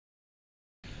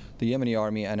The Yemeni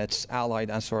army and its allied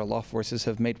Ansarullah forces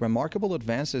have made remarkable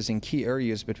advances in key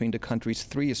areas between the country's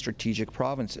three strategic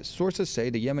provinces. Sources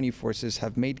say the Yemeni forces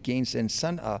have made gains in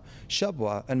Sana'a,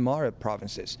 Shabwa, and Marib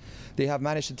provinces. They have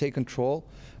managed to take control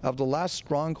of the last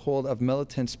stronghold of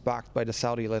militants backed by the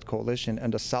Saudi-led coalition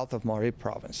in the south of Marib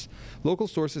province. Local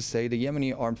sources say the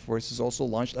Yemeni armed forces also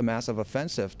launched a massive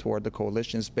offensive toward the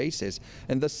coalition's bases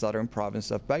in the southern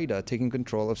province of Baida, taking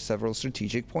control of several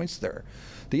strategic points there.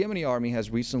 The Yemeni army has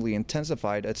recently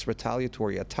intensified its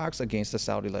retaliatory attacks against the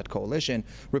Saudi-led coalition,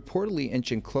 reportedly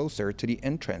inching closer to the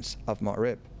entrance of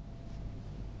Marib.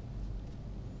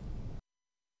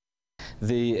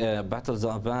 The battles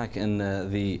are back in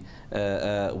the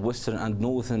western and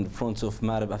northern fronts of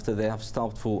Marib after they have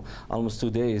stopped for almost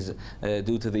 2 days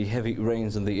due to the heavy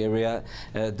rains in the area.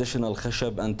 Additional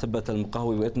Khashab and Tibbat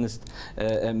al-Muqawi witnessed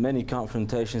many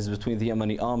confrontations between the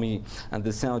Yemeni army and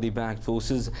the Saudi-backed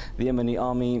forces. The Yemeni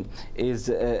army is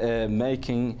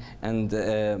making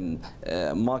and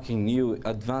marking new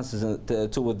advances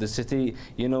toward the city.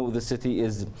 You know, the city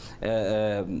is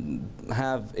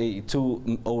have a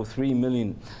 2 or 3 million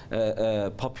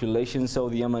population, so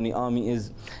the Yemeni army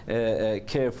is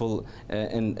careful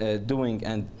in doing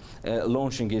and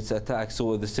launching its attacks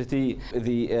toward the city.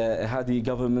 The Hadi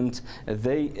government,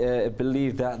 they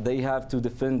believe that they have to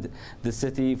defend the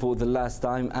city for the last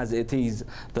time, as it is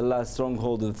the last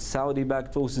stronghold of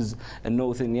Saudi-backed forces in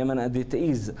northern Yemen, and it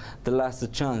is the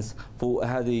last chance for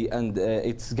Hadi and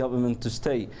its government to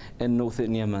stay in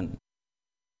northern Yemen.